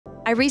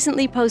I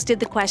recently posted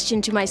the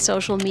question to my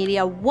social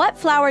media, what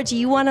flower do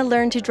you want to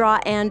learn to draw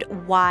and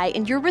why?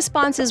 And your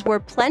responses were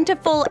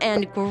plentiful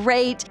and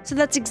great, so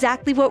that's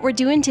exactly what we're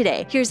doing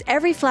today. Here's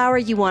every flower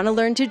you want to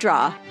learn to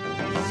draw.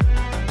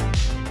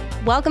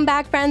 Welcome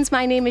back, friends.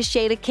 My name is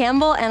Shayda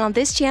Campbell, and on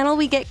this channel,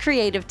 we get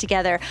creative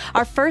together.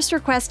 Our first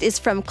request is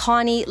from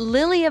Connie,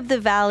 Lily of the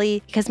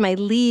Valley, because my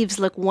leaves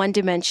look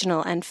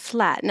one-dimensional and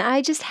flat, and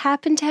I just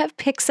happen to have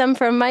picked some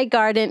from my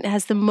garden. It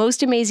has the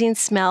most amazing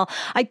smell.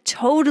 I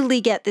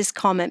totally get this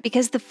comment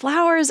because the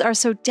flowers are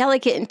so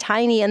delicate and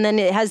tiny, and then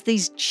it has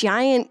these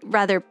giant,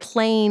 rather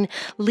plain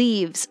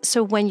leaves.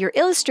 So when you're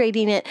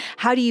illustrating it,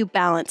 how do you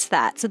balance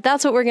that? So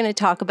that's what we're going to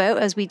talk about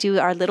as we do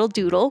our little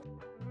doodle.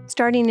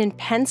 Starting in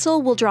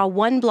pencil, we'll draw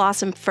one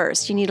blossom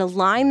first. You need a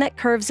line that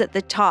curves at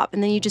the top,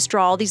 and then you just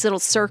draw all these little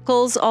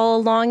circles all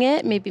along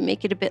it, maybe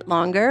make it a bit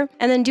longer,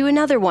 and then do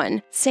another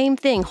one. Same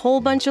thing, whole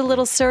bunch of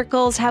little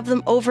circles, have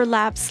them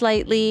overlap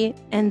slightly,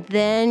 and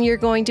then you're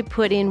going to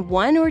put in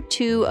one or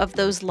two of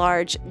those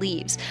large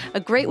leaves. A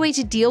great way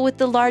to deal with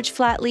the large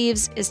flat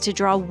leaves is to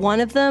draw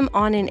one of them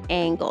on an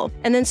angle,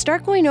 and then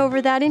start going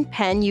over that in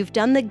pen. You've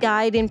done the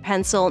guide in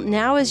pencil.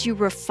 Now as you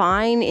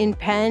refine in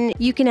pen,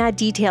 you can add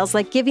details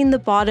like giving the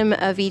bottom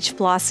of each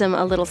blossom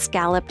a little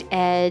scalloped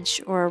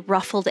edge or a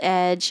ruffled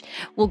edge.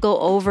 We'll go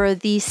over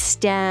these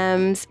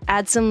stems,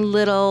 add some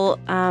little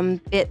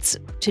bits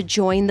to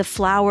join the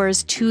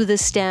flowers to the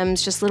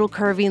stems, just little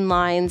curving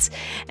lines,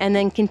 and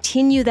then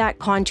continue that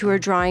contour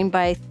drawing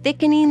by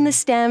thickening the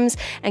stems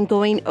and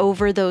going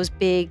over those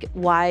big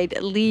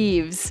wide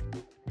leaves.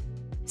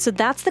 So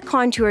that's the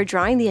contour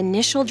drawing, the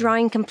initial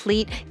drawing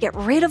complete. Get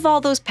rid of all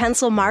those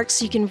pencil marks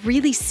so you can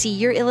really see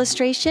your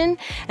illustration.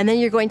 And then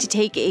you're going to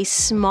take a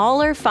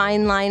smaller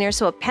fine liner,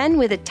 so a pen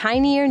with a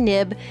tinier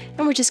nib,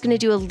 and we're just going to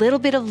do a little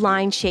bit of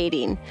line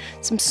shading.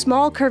 Some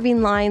small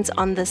curving lines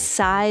on the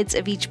sides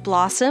of each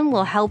blossom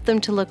will help them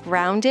to look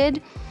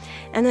rounded.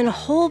 And then a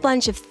whole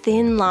bunch of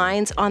thin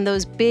lines on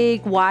those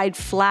big, wide,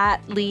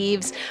 flat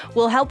leaves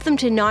will help them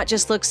to not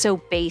just look so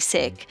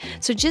basic.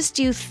 So just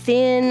do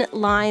thin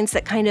lines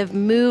that kind of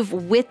move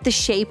with the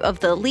shape of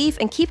the leaf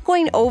and keep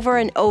going over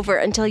and over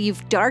until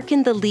you've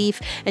darkened the leaf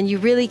and you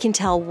really can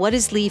tell what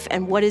is leaf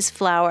and what is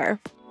flower.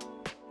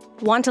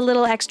 Want a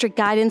little extra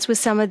guidance with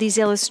some of these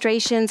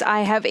illustrations?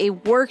 I have a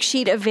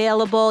worksheet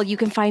available. You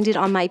can find it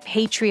on my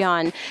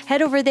Patreon.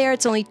 Head over there.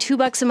 It's only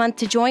 $2 a month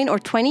to join or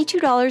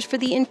 $22 for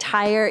the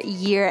entire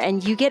year,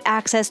 and you get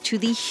access to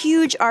the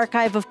huge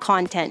archive of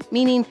content,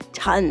 meaning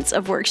tons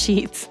of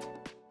worksheets.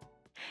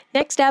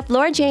 Next up,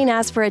 Laura Jane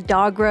asked for a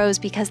dog rose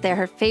because they're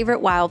her favorite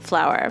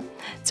wildflower.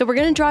 So we're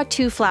going to draw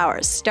two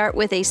flowers. Start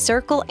with a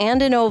circle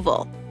and an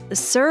oval. The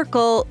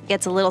circle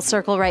gets a little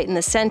circle right in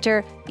the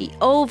center, the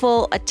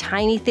oval, a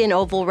tiny thin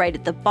oval right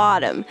at the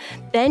bottom.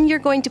 Then you're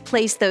going to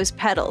place those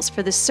petals.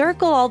 For the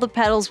circle, all the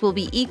petals will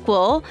be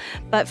equal,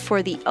 but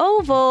for the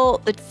oval,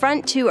 the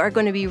front two are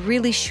going to be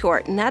really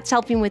short, and that's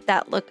helping with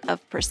that look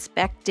of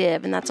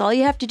perspective, and that's all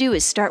you have to do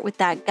is start with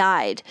that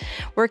guide.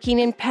 Working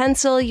in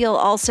pencil, you'll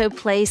also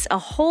place a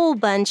whole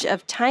bunch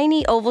of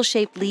tiny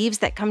oval-shaped leaves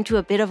that come to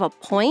a bit of a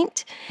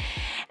point.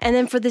 And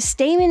then for the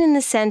stamen in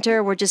the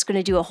center, we're just going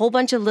to do a whole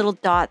bunch of little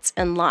dots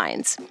and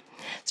lines.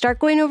 Start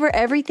going over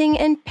everything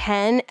in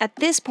pen. At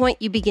this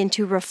point, you begin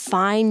to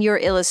refine your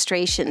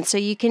illustration. So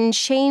you can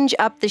change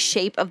up the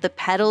shape of the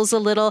petals a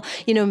little,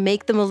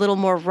 make them a little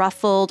more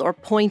ruffled or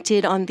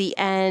pointed on the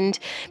end.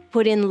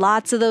 Put in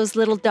lots of those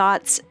little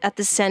dots at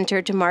the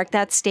center to mark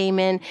that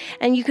stamen.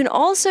 And you can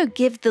also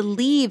give the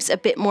leaves a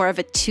bit more of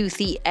a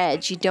toothy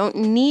edge. You don't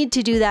need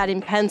to do that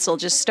in pencil.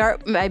 Just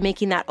start by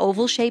making that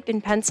oval shape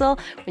in pencil.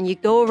 When you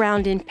go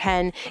around in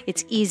pen,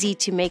 it's easy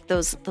to make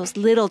those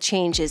little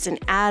changes and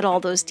add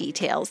all those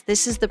details.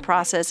 This is the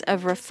process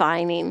of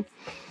refining.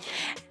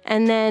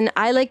 And then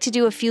I like to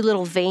do a few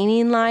little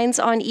veining lines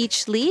on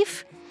each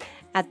leaf.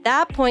 At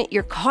that point,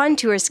 your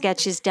contour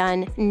sketch is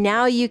done.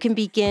 Now you can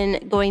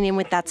begin going in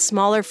with that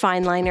smaller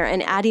fine liner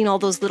and adding all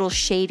those little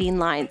shading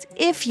lines,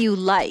 if you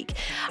like.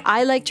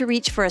 I like to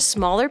reach for a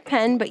smaller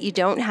pen, but you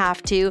don't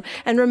have to.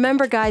 And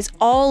remember, guys,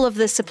 all of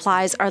the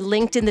supplies are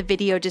linked in the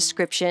video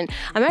description.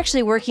 I'm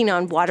actually working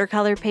on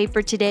watercolor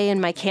paper today in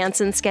my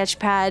Canson sketch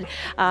pad.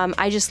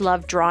 I just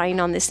love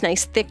drawing on this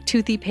nice, thick,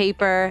 toothy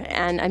paper,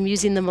 and I'm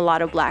using the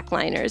Mulatto black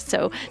liners.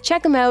 So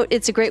check them out.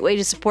 It's a great way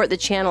to support the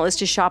channel is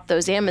to shop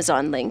those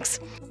Amazon links.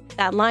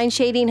 That line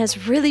shading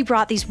has really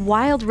brought these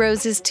wild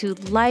roses to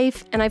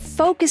life, and I've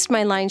focused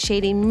my line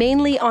shading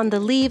mainly on the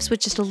leaves with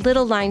just a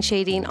little line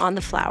shading on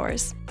the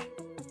flowers.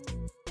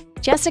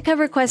 Jessica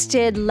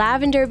requested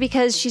lavender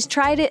because she's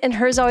tried it and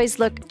hers always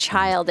look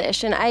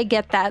childish, and I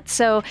get that.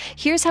 So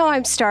here's how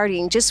I'm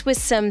starting, just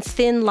with some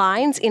thin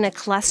lines in a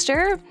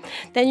cluster.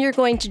 Then you're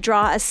going to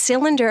draw a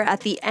cylinder at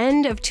the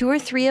end of 2 or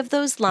 3 of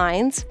those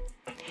lines.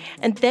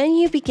 And then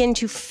you begin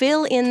to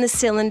fill in the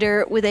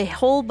cylinder with a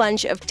whole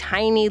bunch of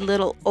tiny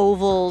little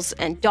ovals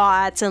and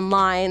dots and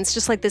lines,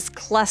 just like this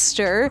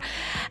cluster.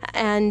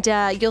 And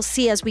you'll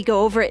see as we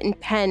go over it in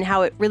pen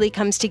how it really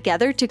comes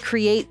together to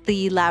create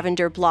the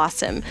lavender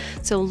blossom.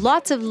 So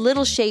lots of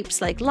little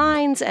shapes like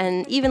lines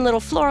and even little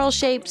floral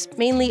shapes,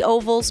 mainly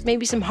ovals,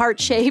 maybe some heart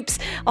shapes,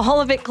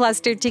 all of it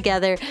clustered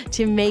together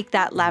to make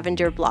that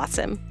lavender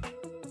blossom.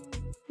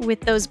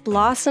 With those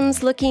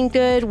blossoms looking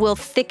good, we'll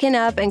thicken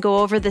up and go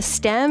over the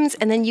stems,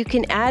 and then you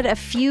can add a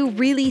few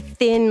really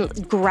thin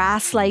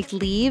grass-like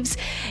leaves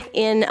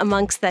in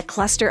amongst that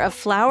cluster of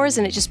flowers,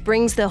 and it just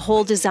brings the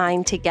whole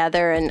design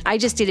together. And I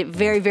just did it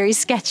very, very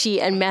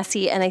sketchy and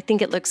messy, and I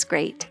think it looks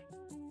great.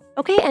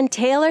 Okay, and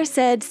Taylor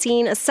said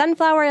seeing a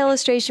sunflower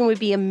illustration would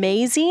be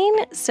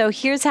amazing. So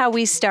here's how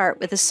we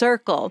start with a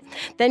circle.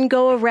 Then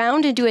go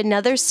around and do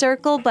another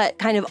circle, but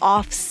kind of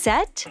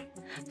offset,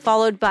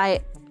 followed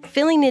by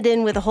filling it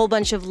in with a whole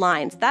bunch of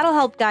lines. That'll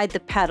help guide the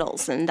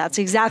petals, and that's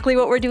exactly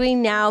what we're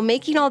doing now,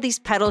 making all these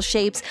petal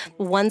shapes.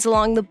 The ones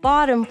along the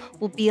bottom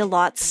will be a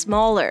lot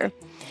smaller.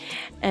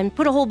 And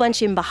put a whole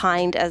bunch in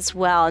behind as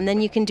well. And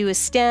then you can do a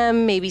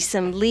stem, maybe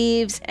some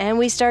leaves, and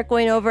we start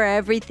going over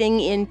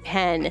everything in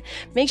pen.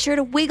 Make sure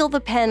to wiggle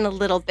the pen a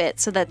little bit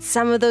so that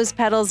some of those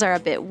petals are a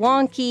bit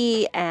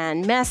wonky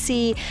and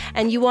messy,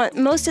 and you want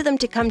most of them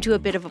to come to a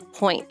bit of a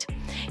point.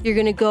 You're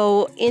gonna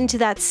go into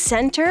that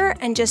center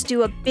and just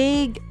do a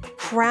big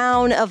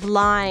crown of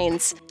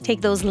lines.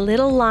 Take those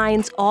little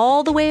lines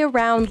all the way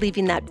around,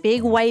 leaving that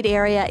big white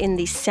area in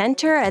the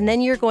center, and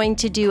then you're going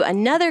to do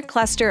another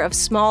cluster of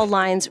small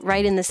lines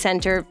right in the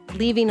center,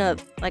 leaving a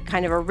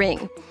kind of a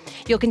ring.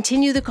 You'll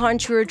continue the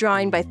contour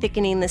drawing by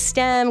thickening the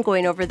stem,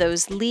 going over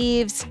those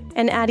leaves,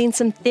 and adding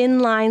some thin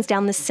lines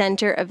down the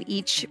center of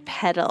each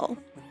petal.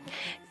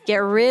 Get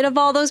rid of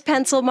all those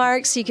pencil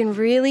marks so you can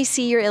really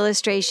see your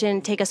illustration.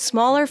 Take a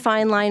smaller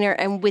fine liner,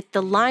 and with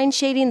the line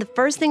shading, the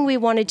first thing we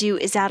want to do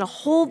is add a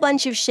whole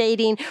bunch of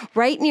shading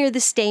right near the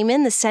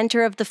stamen, the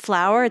center of the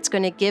flower. It's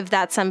going to give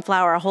that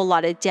sunflower a whole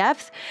lot of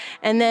depth.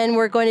 And then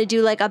we're going to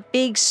do like a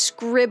big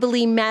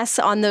scribbly mess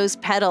on those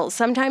petals.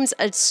 Sometimes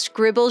a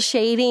scribble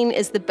shading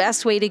is the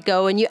best way to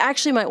go, and you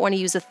actually might want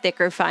to use a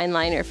thicker fine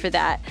liner for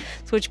that.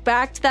 Switch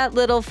back to that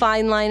little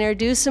fine liner,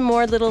 do some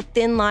more little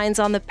thin lines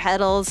on the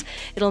petals.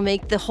 It'll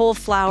make the whole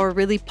flower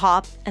really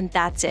pop, and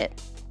that's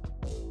it.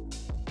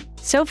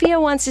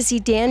 Sophia wants to see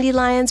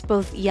dandelions,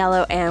 both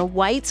yellow and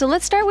white. So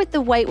let's start with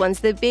the white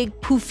ones, the big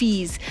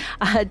poofies.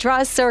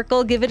 Draw a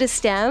circle, give it a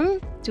stem,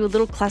 do a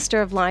little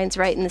cluster of lines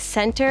right in the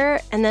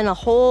center, and then a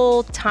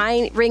whole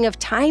tiny ring of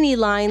tiny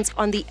lines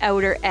on the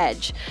outer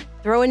edge.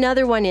 Throw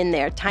another one in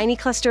there, tiny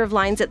cluster of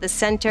lines at the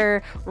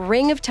center,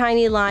 ring of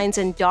tiny lines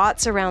and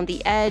dots around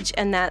the edge,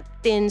 and that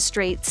thin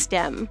straight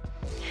stem.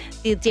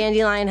 The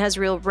dandelion has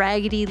real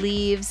raggedy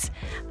leaves.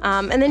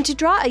 And then to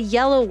draw a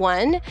yellow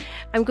one,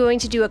 I'm going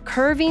to do a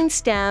curving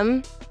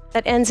stem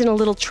that ends in a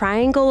little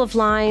triangle of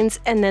lines,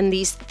 and then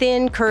these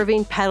thin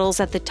curving petals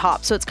at the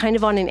top, so it's kind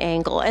of on an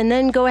angle. And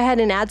then go ahead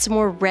and add some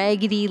more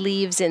raggedy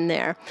leaves in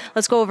there.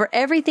 Let's go over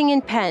everything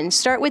in pen.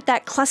 Start with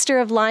that cluster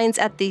of lines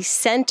at the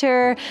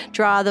center,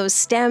 draw those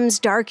stems,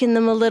 darken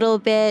them a little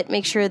bit,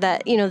 make sure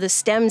that, the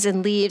stems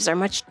and leaves are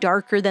much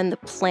darker than the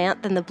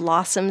plant, than the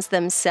blossoms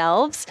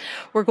themselves.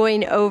 We're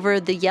going over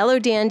the yellow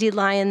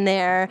dandelion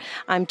there.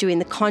 I'm doing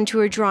the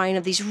contour drawing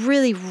of these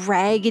really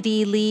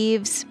raggedy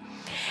leaves.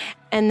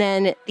 And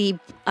then the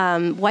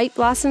white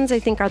blossoms, I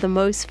think, are the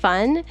most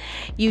fun.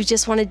 You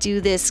just want to do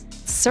this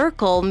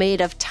circle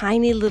made of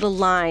tiny little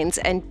lines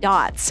and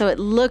dots. So it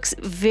looks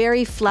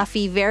very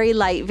fluffy, very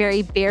light,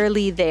 very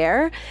barely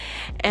there.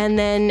 And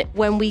then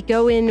when we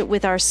go in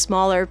with our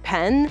smaller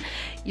pen,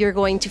 you're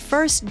going to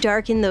first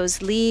darken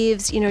those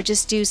leaves,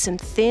 just do some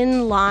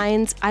thin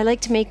lines. I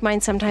like to make mine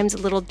sometimes a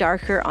little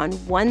darker on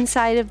one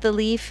side of the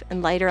leaf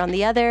and lighter on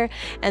the other,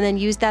 and then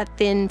use that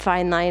thin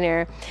fine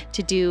liner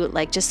to do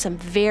just some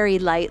very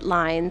light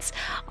lines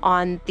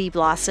on the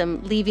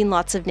blossom, leaving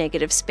lots of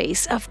negative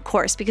space, of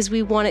course, because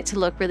we want it to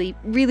look really,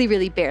 really,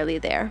 really barely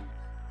there.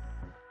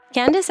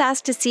 Candace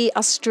asked to see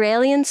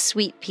Australian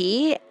sweet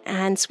pea,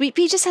 and sweet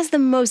pea just has the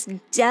most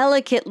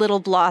delicate little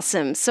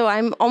blossoms. So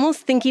I'm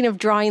almost thinking of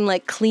drawing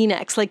like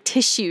Kleenex, like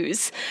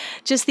tissues,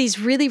 just these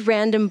really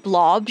random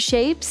blob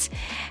shapes.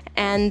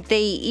 And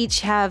they each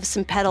have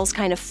some petals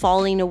kind of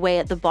falling away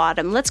at the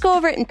bottom. Let's go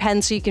over it in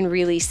pen so you can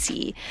really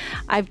see.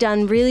 I've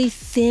done really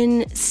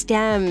thin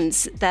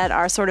stems that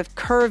are sort of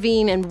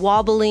curving and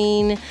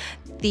wobbling.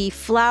 The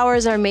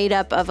flowers are made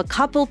up of a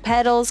couple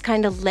petals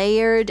kind of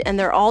layered, and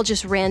they're all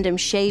just random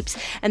shapes.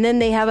 And then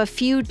they have a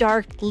few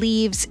dark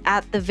leaves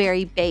at the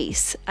very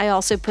base. I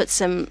also put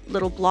some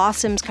little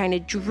blossoms kind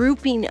of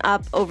drooping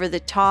up over the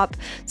top,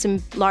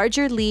 some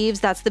larger leaves,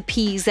 that's the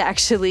peas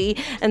actually,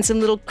 and some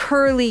little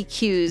curly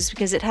cues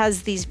because it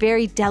has these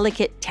very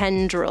delicate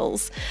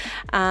tendrils.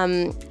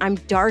 I'm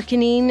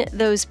darkening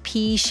those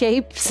pea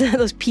shapes,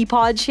 those pea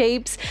pod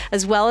shapes,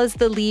 as well as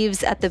the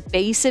leaves at the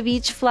base of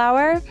each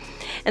flower.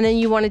 And then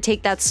you want to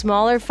take that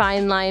smaller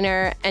fine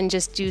liner and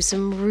just do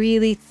some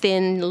really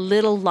thin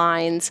little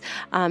lines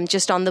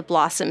just on the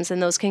blossoms,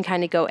 and those can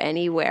kind of go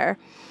anywhere.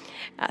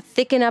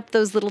 Thicken up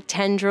those little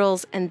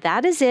tendrils, and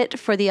that is it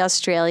for the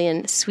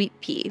Australian sweet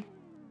pea.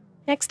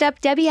 Next up,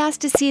 Debbie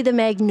asked to see the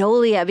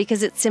magnolia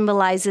because it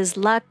symbolizes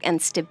luck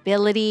and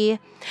stability.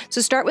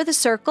 So start with a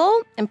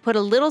circle and put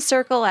a little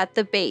circle at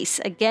the base.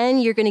 Again,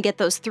 you're going to get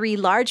those 3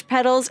 large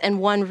petals and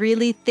 1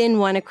 really thin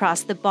one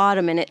across the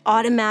bottom, and it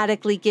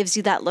automatically gives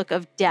you that look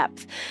of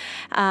depth,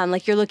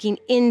 like you're looking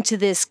into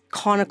this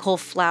conical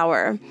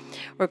flower,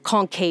 or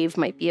concave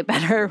might be a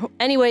better.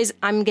 Anyways,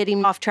 I'm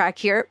getting off track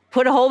here.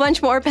 Put a whole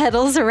bunch more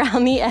petals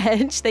around the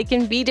edge. They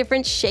can be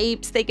different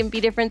shapes, they can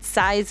be different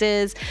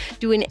sizes.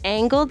 Do an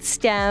angled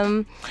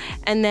stem,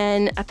 and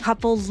then a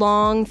couple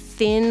long,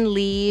 thin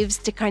leaves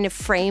to kind of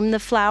frame the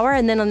flower,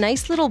 and then a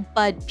nice little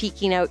bud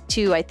peeking out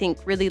too, I think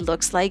really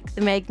looks like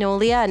the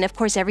magnolia. And of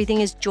course,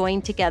 everything is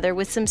joined together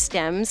with some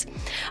stems.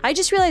 I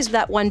just realized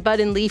that one bud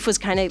and leaf was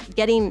kind of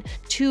getting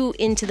too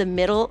into the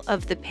middle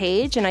of the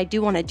page, and I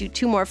do want to do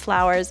 2 more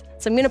flowers.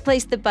 So I'm going to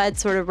place the bud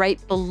sort of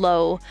right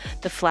below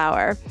the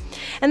flower.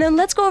 And then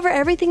let's go over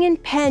everything in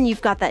pen.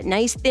 You've got that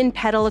nice thin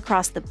petal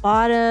across the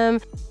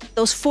bottom.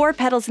 Those 4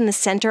 petals in the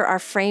center are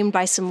framed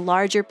by some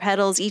larger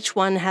petals. Each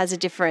one has a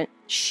different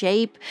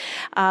shape.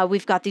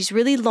 We've got these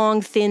really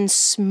long, thin,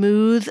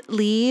 smooth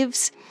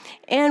leaves.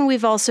 And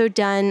we've also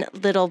done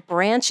little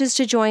branches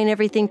to join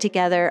everything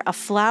together, a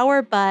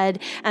flower bud,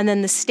 and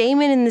then the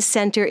stamen in the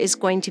center is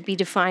going to be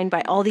defined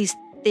by all these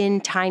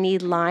thin, tiny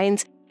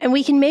lines. And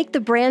we can make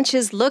the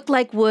branches look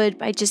like wood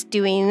by just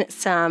doing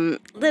some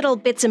little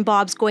bits and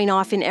bobs going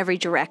off in every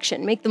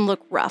direction. Make them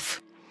look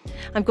rough.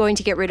 I'm going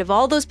to get rid of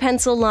all those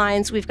pencil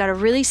lines. We've got a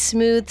really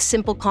smooth,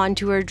 simple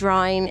contour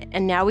drawing.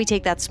 And now we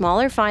take that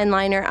smaller fine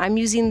liner. I'm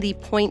using the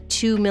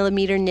 0.2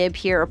 millimeter nib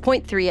here, or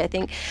 0.3, I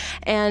think.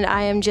 And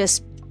I am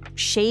just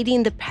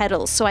shading the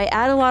petals. So I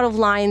add a lot of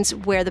lines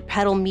where the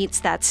petal meets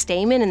that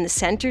stamen in the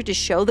center to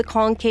show the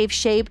concave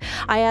shape.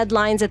 I add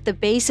lines at the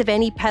base of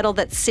any petal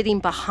that's sitting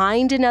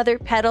behind another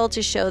petal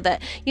to show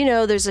that, you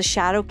know, there's a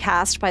shadow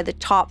cast by the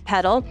top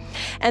petal.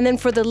 And then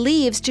for the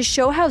leaves, to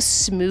show how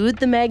smooth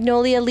the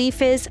magnolia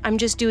leaf is, I'm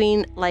just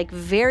doing like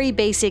very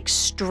basic,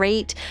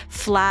 straight,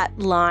 flat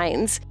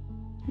lines.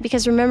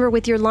 Because remember,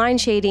 with your line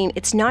shading,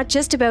 it's not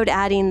just about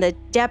adding the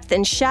depth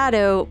and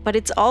shadow, but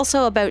it's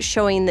also about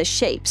showing the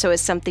shape. So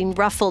is something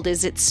ruffled?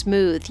 Is it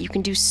smooth? You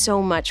can do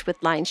so much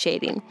with line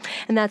shading.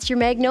 And that's your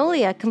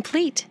magnolia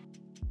complete.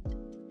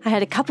 I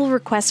had a couple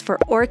requests for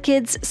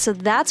orchids, so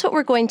that's what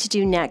we're going to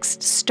do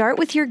next. Start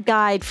with your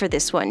guide for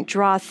this one.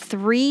 Draw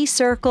 3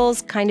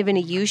 circles, kind of in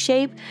a U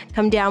shape.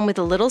 Come down with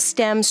a little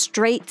stem,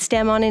 straight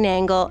stem on an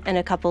angle, and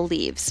a couple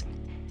leaves.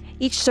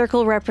 Each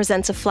circle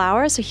represents a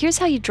flower, so here's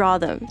how you draw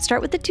them.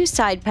 Start with the 2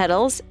 side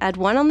petals, add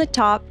 1 on the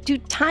top, 2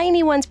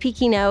 tiny ones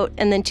peeking out,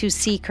 and then 2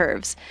 C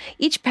curves.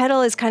 Each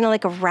petal is kind of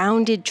like a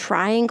rounded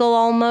triangle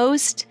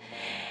almost.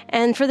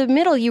 And for the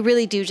middle, you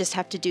really do just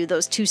have to do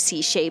those 2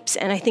 C shapes,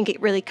 and I think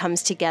it really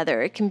comes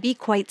together. It can be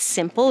quite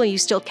simple, and you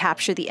still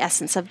capture the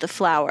essence of the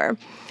flower.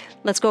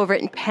 Let's go over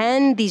it in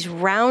pen. These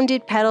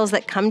rounded petals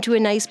that come to a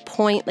nice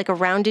point, like a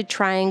rounded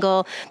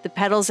triangle. The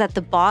petals at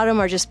the bottom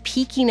are just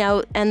peeking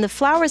out, and the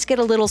flowers get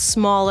a little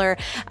smaller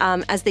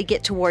as they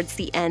get towards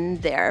the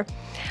end there.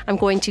 I'm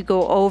going to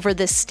go over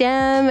the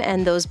stem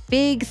and those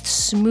big,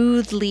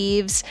 smooth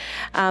leaves.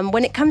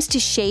 When it comes to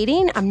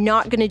shading, I'm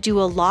not going to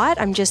do a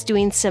lot. I'm just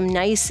doing some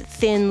nice,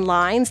 thin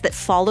lines that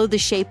follow the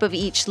shape of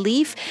each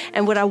leaf.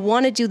 And what I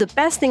want to do, the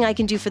best thing I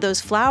can do for those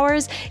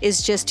flowers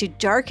is just to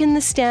darken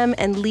the stem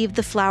and leave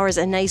the flowers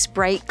a nice,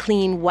 bright,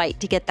 clean white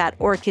to get that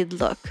orchid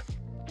look.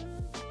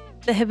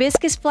 The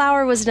hibiscus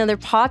flower was another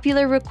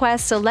popular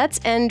request, so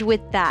let's end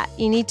with that.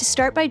 You need to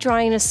start by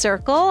drawing a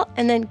circle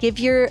and then give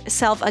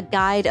yourself a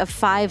guide of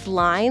 5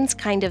 lines,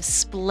 kind of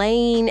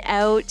splaying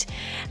out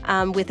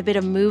with a bit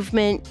of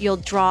movement. You'll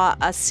draw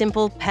a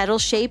simple petal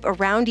shape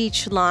around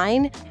each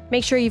line.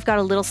 Make sure you've got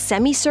a little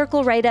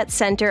semicircle right at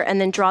center,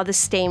 and then draw the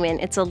stamen.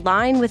 It's a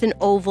line with an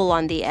oval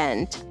on the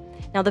end.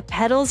 Now the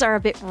petals are a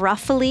bit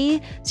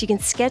ruffly, so you can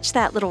sketch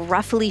that little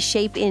ruffly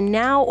shape in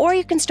now, or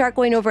you can start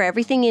going over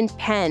everything in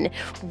pen.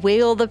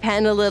 Wiggle the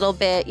pen a little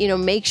bit,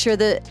 make sure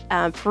the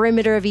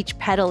perimeter of each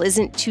petal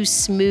isn't too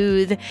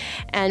smooth.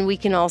 And we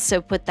can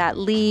also put that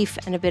leaf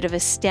and a bit of a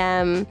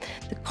stem.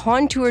 The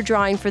contour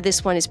drawing for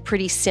this one is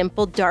pretty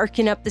simple.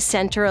 Darken up the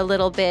center a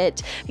little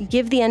bit.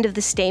 Give the end of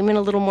the stamen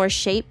a little more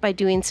shape by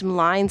doing some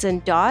lines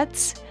and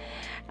dots.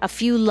 A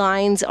few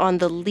lines on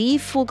the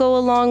leaf will go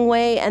a long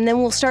way, and then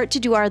we'll start to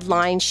do our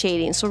line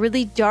shading. So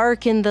really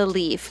darken the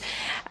leaf.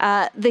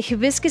 The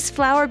hibiscus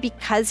flower,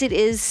 because it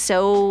is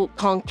so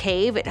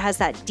concave, it has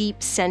that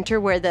deep center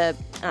where the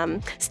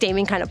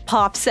stamen kind of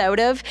pops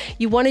out of.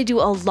 You want to do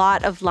a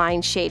lot of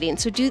line shading.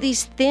 So do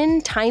these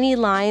thin, tiny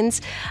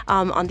lines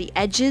on the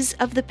edges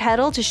of the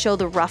petal to show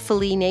the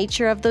ruffly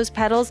nature of those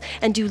petals,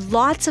 and do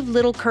lots of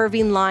little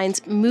curving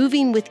lines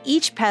moving with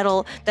each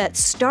petal that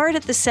start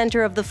at the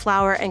center of the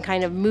flower and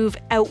kind of move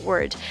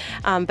outward,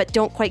 but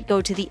don't quite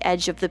go to the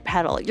edge of the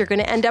petal. You're going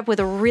to end up with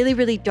a really,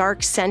 really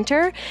dark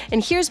center.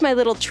 And here's my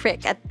little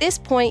trick. At this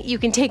point, you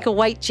can take a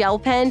white gel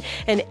pen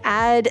and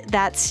add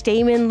that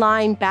stamen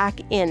line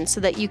back in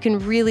so that you can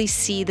really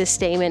see the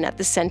stamen at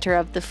the center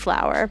of the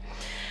flower.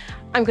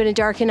 I'm going to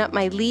darken up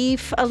my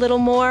leaf a little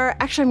more.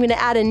 Actually, I'm going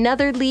to add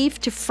another leaf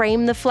to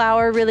frame the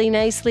flower really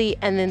nicely,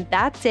 and then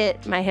that's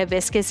it. My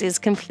hibiscus is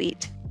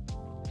complete.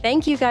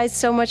 Thank you guys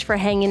so much for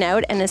hanging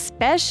out, and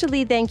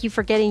especially thank you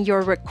for getting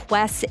your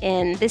requests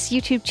in. This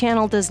YouTube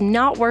channel does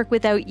not work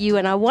without you,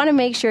 and I want to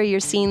make sure you're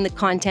seeing the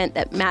content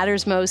that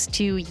matters most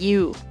to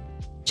you.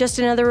 Just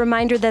another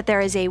reminder that there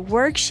is a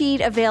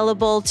worksheet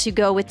available to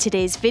go with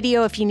today's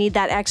video. If you need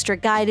that extra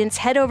guidance,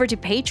 head over to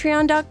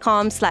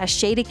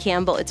patreon.com/Shayda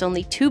Campbell. It's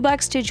only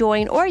 $2 to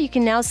join, or you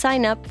can now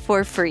sign up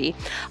for free.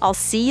 I'll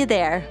see you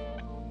there.